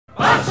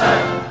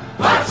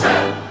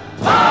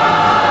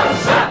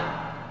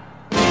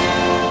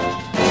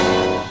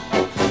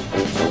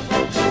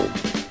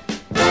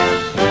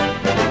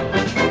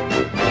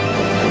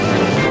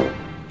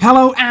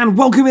And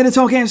welcome here to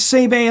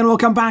TalkFCB, and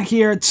welcome back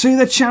here to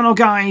the channel,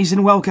 guys,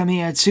 and welcome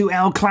here to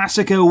El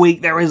Clasico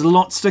week. There is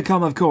lots to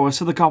come, of course,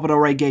 for the Copa del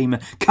Rey game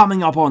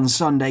coming up on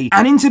Sunday.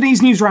 And in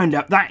today's news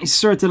roundup, that is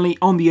certainly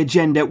on the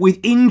agenda,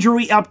 with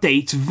injury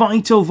updates,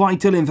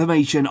 vital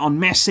information on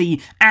Messi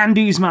and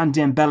Ousmane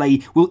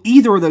Dembele. Will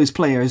either of those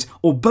players,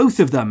 or both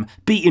of them,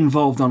 be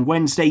involved on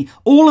Wednesday?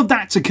 All of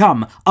that to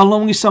come,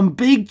 along with some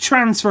big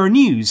transfer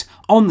news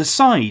on the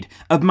side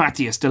of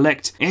Matthijs de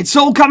Ligt. It's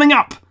all coming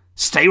up.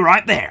 Stay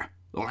right there.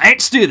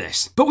 Let's do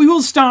this. But we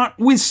will start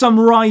with some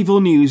rival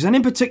news, and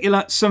in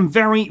particular some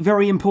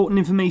very important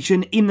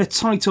information in the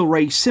title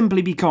race,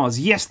 simply because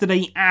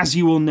yesterday, as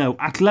you will know,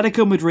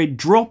 Atletico Madrid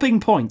dropping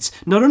points,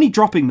 not only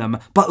dropping them,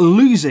 but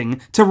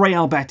losing to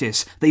Real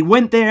Betis. They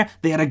went there,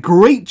 they had a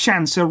great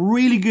chance, a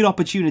really good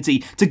opportunity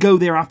to go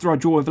there after a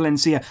draw with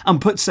Valencia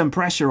and put some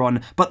pressure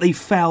on, but they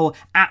fell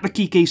at the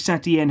Quique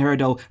Setién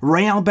hurdle.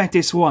 Real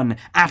Betis won,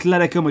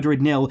 Atletico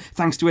Madrid 0,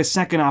 thanks to a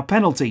second half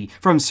penalty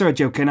from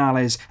Sergio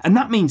Canales, and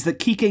that means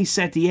that Quique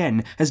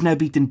Setién has now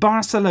beaten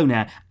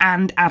Barcelona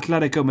and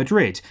Atletico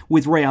Madrid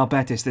with Real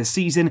Betis this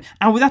season,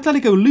 and with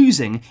Atletico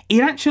losing,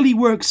 it actually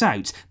works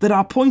out that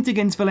our point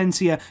against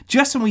Valencia,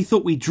 just when we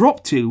thought we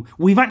dropped 2,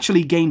 we've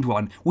actually gained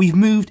 1. We've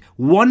moved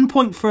 1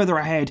 point further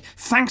ahead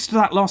thanks to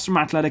that loss from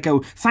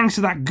Atletico, thanks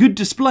to that good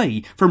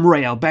display from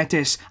Real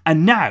Betis,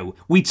 and now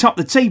we top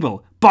the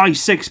table by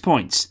 6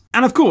 points.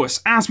 And of course,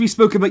 as we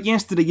spoke about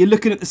yesterday, you're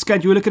looking at the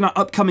schedule, you're looking at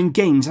upcoming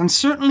games, and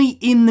certainly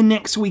in the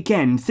next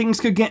weekend, things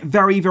could get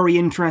very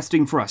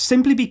interesting for us,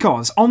 simply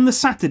because on the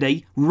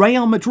Saturday,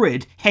 Real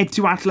Madrid head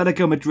to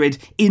Atletico Madrid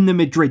in the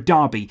Madrid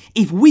derby.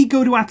 If we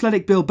go to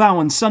Athletic Bilbao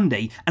on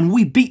Sunday and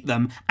we beat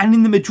them, and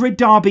in the Madrid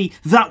derby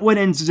that one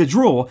ends as a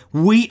draw,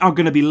 we are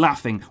going to be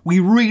laughing.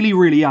 We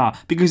really are,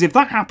 because if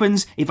that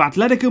happens, if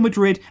Atletico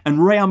Madrid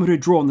and Real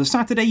Madrid draw on the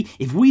Saturday,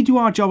 if we do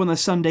our job on the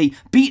Sunday,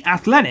 beat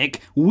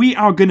Athletic, we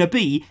are going to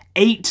be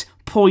 8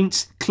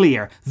 points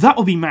clear. That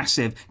will be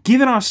massive.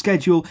 Given our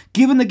schedule,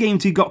 given the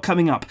games we've got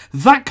coming up,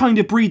 that kind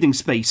of breathing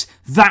space,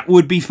 that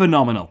would be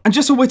phenomenal. And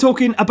just while we're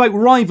talking about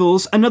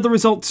rivals, another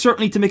result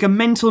certainly to make a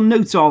mental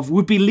note of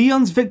would be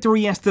Lyon's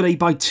victory yesterday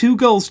by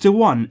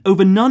 2-1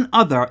 over none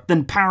other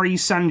than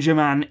Paris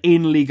Saint-Germain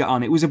in Ligue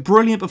 1. It was a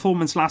brilliant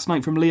performance last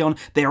night from Lyon.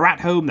 They are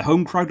at home, the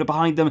home crowd are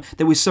behind them.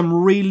 There was some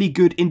really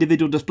good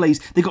individual displays.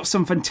 They got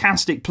some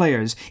fantastic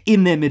players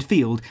in their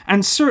midfield,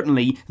 and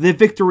certainly their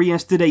victory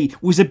yesterday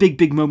was a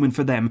big moment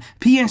for them.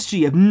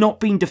 PSG have not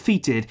been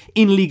defeated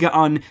in Ligue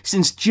 1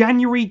 since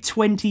January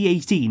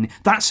 2018.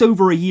 That's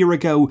over a year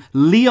ago.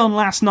 Lyon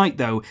last night,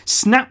 though,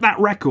 snapped that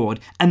record,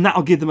 and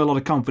that'll give them a lot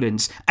of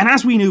confidence. And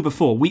as we knew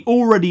before, we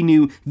already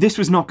knew this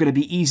was not going to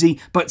be easy,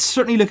 but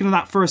certainly looking at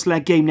that first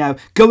leg game now,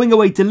 going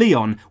away to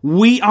Lyon,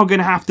 we are going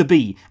to have to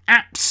be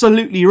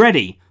absolutely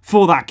ready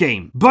for that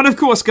game. But of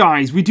course,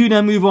 guys, we do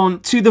now move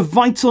on to the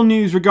vital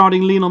news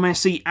regarding Lionel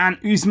Messi and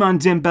Ousmane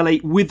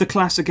Dembele with the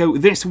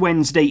Clasico this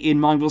Wednesday in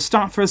mind. We'll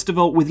start first of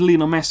all with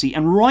Lionel Messi,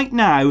 and right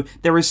now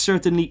there is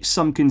certainly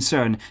some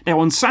concern. Now,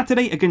 on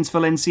Saturday against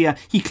Valencia,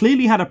 he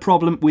clearly had a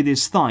problem with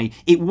his thigh.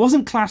 It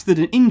wasn't classed as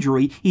an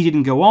injury, he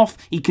didn't go off,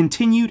 he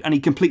continued and he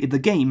completed the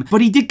game,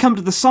 but he did come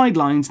to the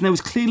sidelines and there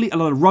was clearly a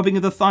lot of rubbing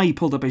of the thigh. He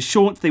pulled up his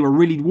shorts, they were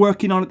really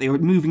working on it, they were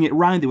moving it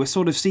around, they were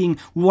sort of seeing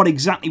what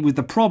exactly was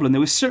the problem.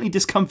 There was certainly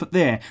discomfort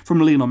there from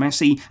Lionel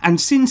Messi, and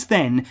since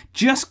then,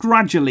 just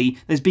gradually,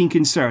 there's been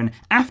concern.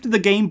 After the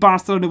game,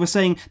 Barcelona were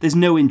saying there's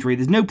no injury,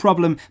 there's no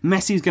problem,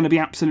 Messi's going to be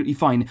absolutely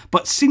fine,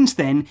 but since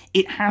then,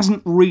 it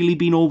hasn't really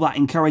been all that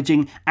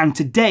encouraging, and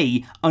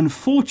today,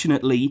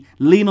 unfortunately,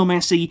 Lionel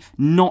Messi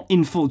not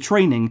in full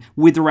training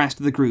with the rest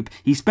of the group.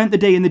 He spent the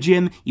day in the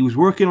gym, he was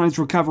working on his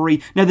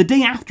recovery. Now, the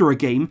day after a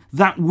game,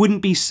 that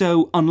wouldn't be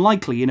so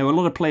unlikely. You know, a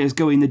lot of players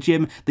go in the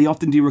gym, they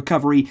often do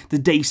recovery the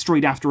day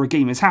straight after a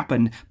game has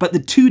happened, but the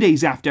 2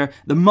 days after,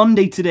 the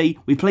Monday today,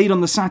 we played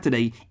on the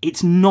Saturday,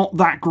 it's not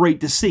that great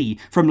to see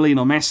from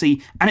Lionel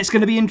Messi, and it's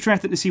going to be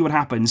interesting to see what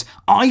happens.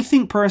 I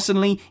think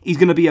personally he's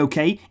going to be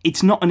okay.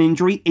 It's not an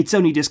injury, it's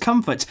only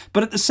discomfort,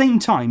 but at the same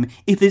time,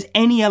 if there's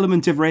any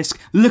element of risk,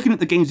 looking at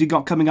the games we've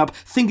got coming up,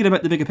 thinking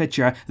about the bigger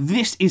picture,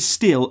 this is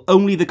still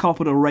only the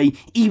Copa del Rey.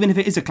 Even if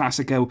it is a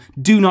Clasico,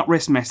 do not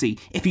risk Messi.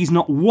 If he's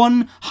not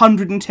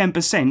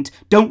 110%,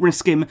 don't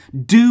risk him.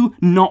 Do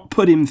not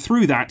put him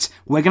through that.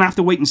 We're going to have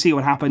to wait and see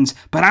what happens,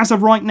 but as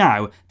of right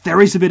now, there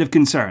is a bit of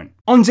concern.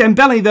 On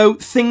Dembele, though,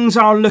 things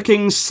are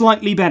looking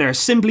slightly better,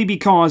 simply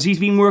because he's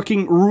been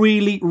working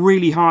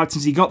really hard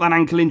since he got that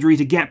ankle injury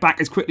to get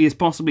back as quickly as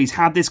possible. He's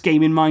had this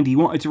game in mind. He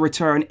wanted to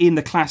return in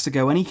the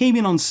Clasico, and he came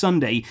in on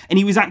Sunday, and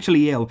he was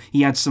actually ill.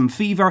 He had some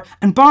fever,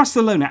 and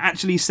Barcelona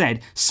actually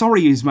said,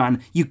 sorry,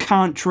 Ousmane, you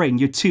can't train,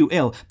 you're too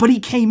ill. But he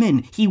came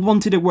in, he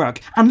wanted to work,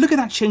 and look at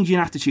that change in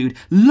attitude.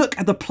 Look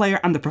at the player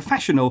and the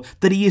professional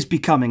that he is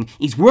becoming.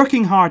 He's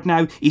working hard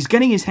now, he's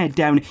getting his head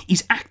down,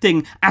 he's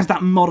acting as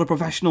that model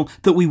professional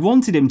that we want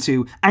wanted him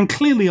to, and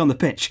clearly on the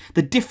pitch,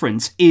 the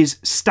difference is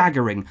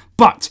staggering.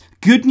 But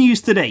good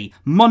news today,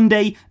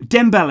 Monday,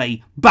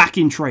 Dembele back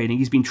in training.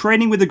 He's been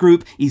training with the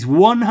group. He's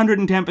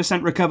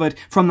 110% recovered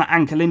from that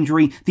ankle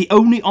injury. The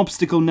only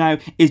obstacle now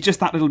is just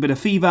that little bit of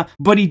fever,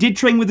 but he did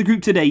train with the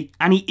group today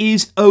and he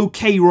is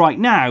okay right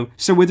now.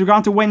 So with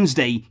regard to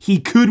Wednesday, he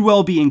could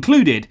well be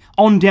included.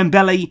 On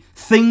Dembele,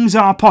 things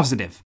are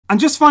positive. And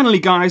just finally,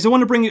 guys, I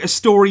want to bring you a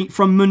story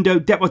from Mundo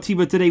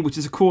Deportivo today, which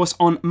is, of course,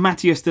 on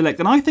Matthijs de Ligt.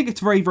 And I think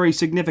it's very, very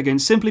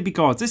significant simply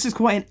because this is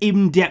quite an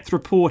in-depth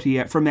report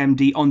here from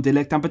MD on de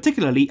Ligt, and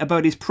particularly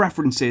about his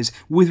preferences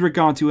with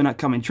regard to an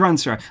upcoming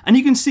transfer. And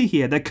you can see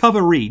here, the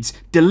cover reads,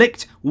 De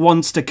Ligt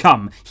wants to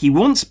come. He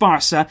wants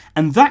Barca,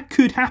 and that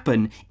could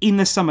happen in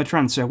the summer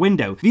transfer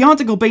window. The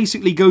article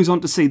basically goes on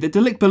to say that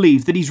de Ligt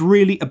believes that he's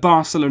really a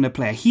Barcelona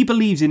player. He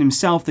believes in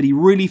himself, that he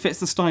really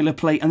fits the style of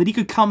play, and that he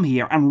could come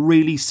here and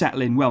really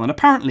settle in well. And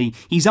apparently,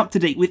 he's up to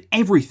date with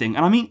everything,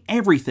 and I mean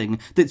everything,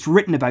 that's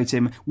written about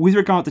him with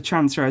regard to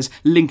transfers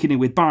linking in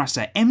with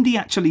Barca. MD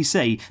actually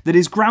say that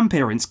his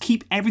grandparents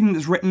keep everything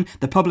that's written,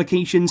 the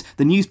publications,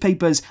 the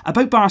newspapers,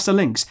 about Barca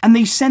links, and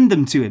they send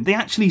them to him. They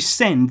actually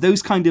send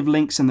those kind of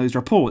links and those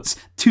reports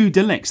to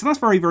de Ligt. So that's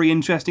very, very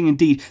interesting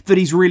indeed that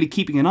he's really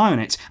keeping an eye on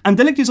it. And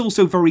de Ligt is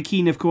also very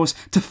keen, of course,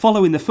 to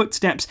follow in the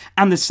footsteps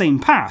and the same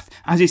path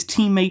as his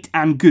teammate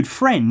and good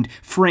friend,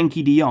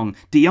 Frenkie de Jong.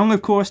 De Jong,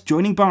 of course,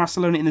 joining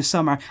Barcelona in the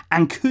summer,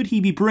 and could he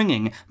be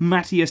bringing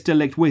Matthijs de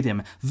Ligt with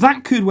him?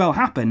 That could well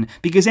happen,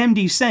 because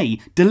MD say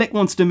de Ligt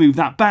wants to move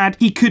that bad,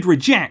 he could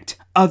reject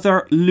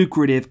other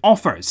lucrative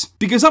offers.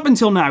 Because up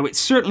until now, it's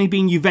certainly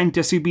been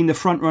Juventus who've been the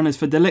front runners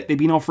for de Ligt. They've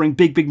been offering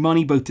big, big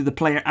money both to the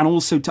player and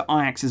also to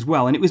Ajax as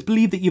well. And it was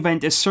believed that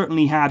Juventus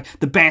certainly had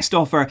the best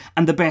offer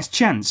and the best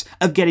chance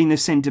of getting the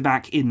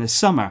centre-back in the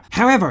summer.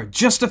 However,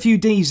 just a few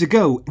days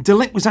ago, de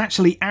Ligt was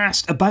actually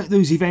asked about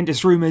those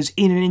Juventus rumours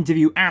in an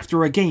interview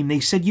after a game. They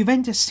said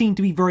Juventus seemed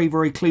to be very,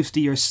 very close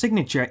to your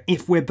signature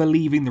if we're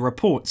believing the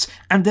reports.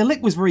 And de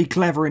Ligt was very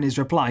clever in his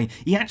reply.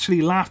 He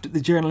actually laughed at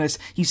the journalist.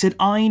 He said,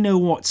 I know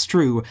what's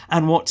true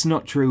and what's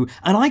not true,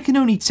 and I can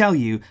only tell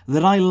you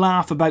that I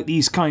laugh about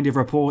these kind of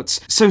reports.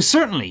 So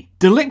certainly,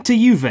 de Ligt to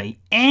Juve,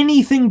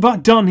 anything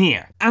but done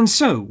here. And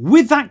so,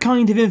 with that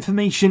kind of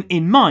information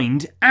in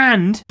mind,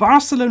 and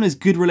Barcelona's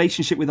good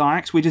relationship with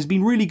Ajax, which has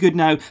been really good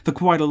now for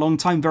quite a long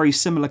time, very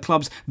similar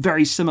clubs,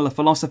 very similar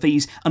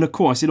philosophies, and of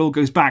course it all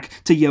goes back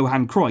to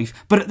Johan Cruyff,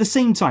 but at the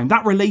same time,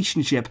 that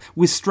relationship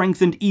was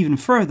strengthened even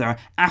further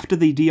after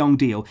the de Jong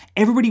deal.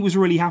 Everybody was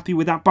really happy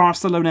with that.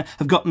 Barcelona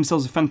have got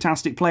themselves a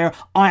fantastic player,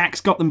 Ajax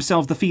got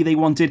themselves the fee they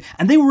wanted,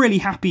 and they were really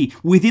happy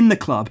within the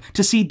club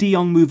to see de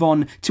Jong move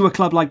on to a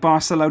club like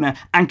Barcelona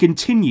and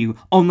continue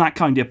on that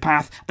kind of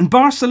path, and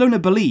Barcelona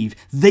believe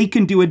they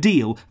can do a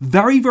deal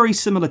very, very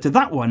similar to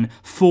that one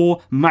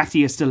for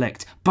Matthijs de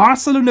Ligt.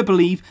 Barcelona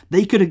believe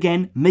they could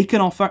again make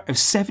an offer of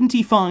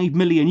 75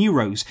 million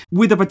euros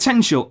with a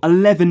potential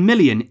 11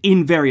 million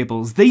in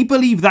variables. They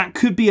believe that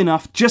could be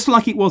enough, just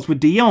like it was with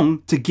de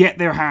Jong, to get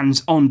their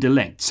hands on de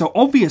Ligt. So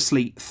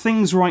obviously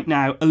things right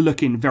now are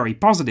looking very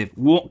positive.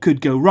 What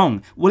could go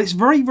wrong? Well, it's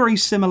very, very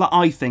similar,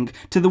 I think,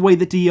 to the way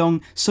that de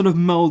Jong sort of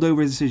mulled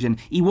over his decision.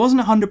 He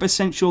wasn't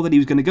 100% sure that he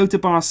was going to go to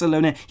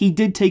Barcelona. He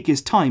did take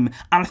his time,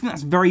 and I think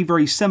that's very,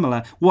 very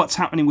similar what's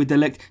happening with de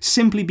Ligt,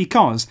 simply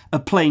because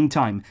of playing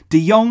time.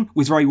 De Jong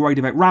was very worried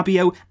about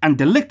Rabiot, and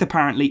de Ligt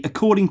apparently,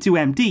 according to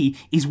MD,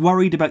 is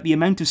worried about the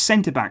amount of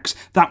centre-backs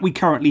that we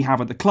currently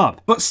have at the club.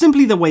 But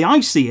simply the way I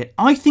see it,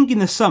 I think in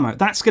the summer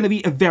that's going to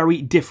be a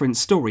very different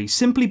story,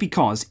 simply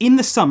because in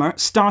the summer,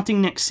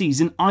 starting next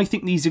season, I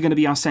think these are going to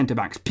be our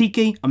centre-backs.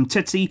 Piqué,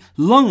 Umtiti,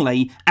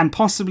 Longley, and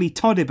possibly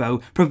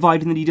Todibo,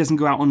 providing that he doesn't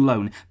go out on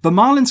loan.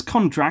 Vermaelen's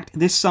contract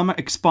this summer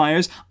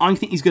expires. I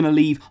think he's going to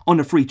leave on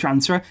a free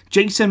transfer.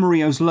 Jason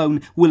Murillo's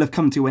loan will have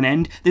come to an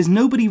end. There's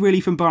nobody really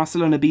from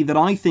Barcelona B that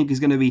I think is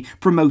going to be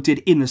promoted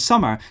in the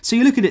summer. So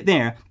you look at it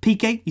there.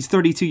 Piqué, he's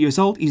 32 years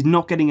old. He's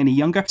not getting any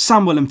younger.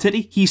 Samuel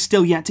Umtiti, he's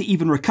still yet to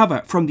even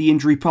recover from the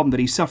injury problem that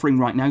he's suffering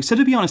right now. So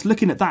to be honest,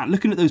 looking at that,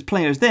 looking at those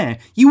players there,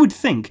 you would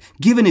think,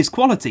 given his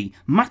quality,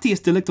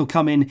 Matthijs de Ligt will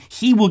come in,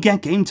 he will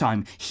get game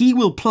time. He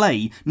will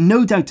play,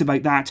 no doubt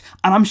about that.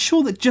 And I'm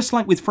sure that just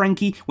like with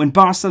Frenkie, when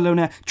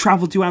Barcelona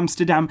travelled to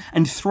Amsterdam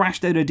and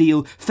thrashed out a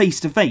deal face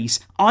to face,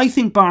 I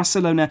think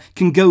Barcelona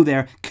can go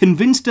there,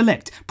 convince de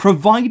Ligt,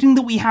 providing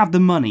that we have the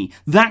money.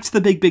 That's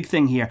the big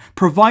thing here.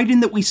 Providing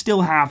that we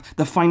still have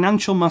the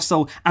financial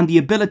muscle and the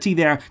ability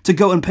there to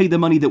go and pay the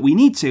money that we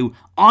need to,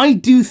 I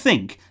do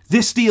think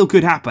this deal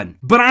could happen.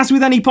 But as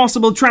with any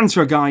possible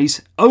transfer,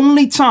 guys,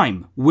 only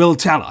time will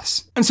tell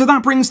us. And so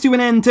that brings to an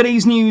end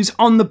today's news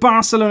on the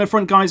Barcelona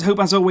front, guys. Hope,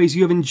 as always,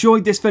 you have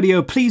enjoyed this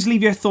video. Please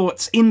leave your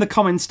thoughts in the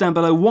comments down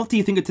below. What do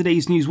you think of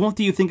today's news? What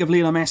do you think of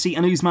Lionel Messi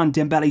and Ousmane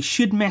Dembele?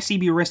 Should Messi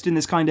be rested in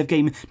this kind of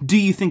game? Do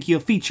you think he'll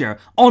feature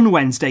on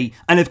Wednesday?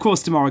 And of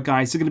course, tomorrow,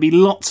 guys, there's going to be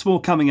lots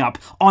more coming up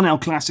on El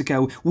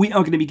Clasico. We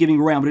are going to be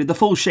giving Real Madrid the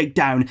full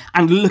shakedown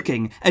and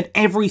looking at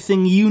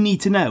everything you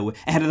need to know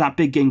ahead of that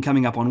big big game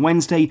coming up on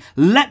Wednesday.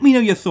 Let me know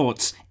your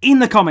thoughts in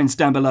the comments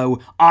down below.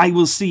 I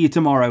will see you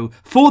tomorrow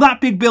for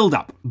that big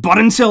build-up. But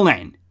until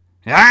then,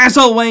 as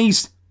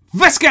always,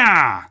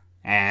 Visca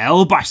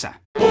El Barça!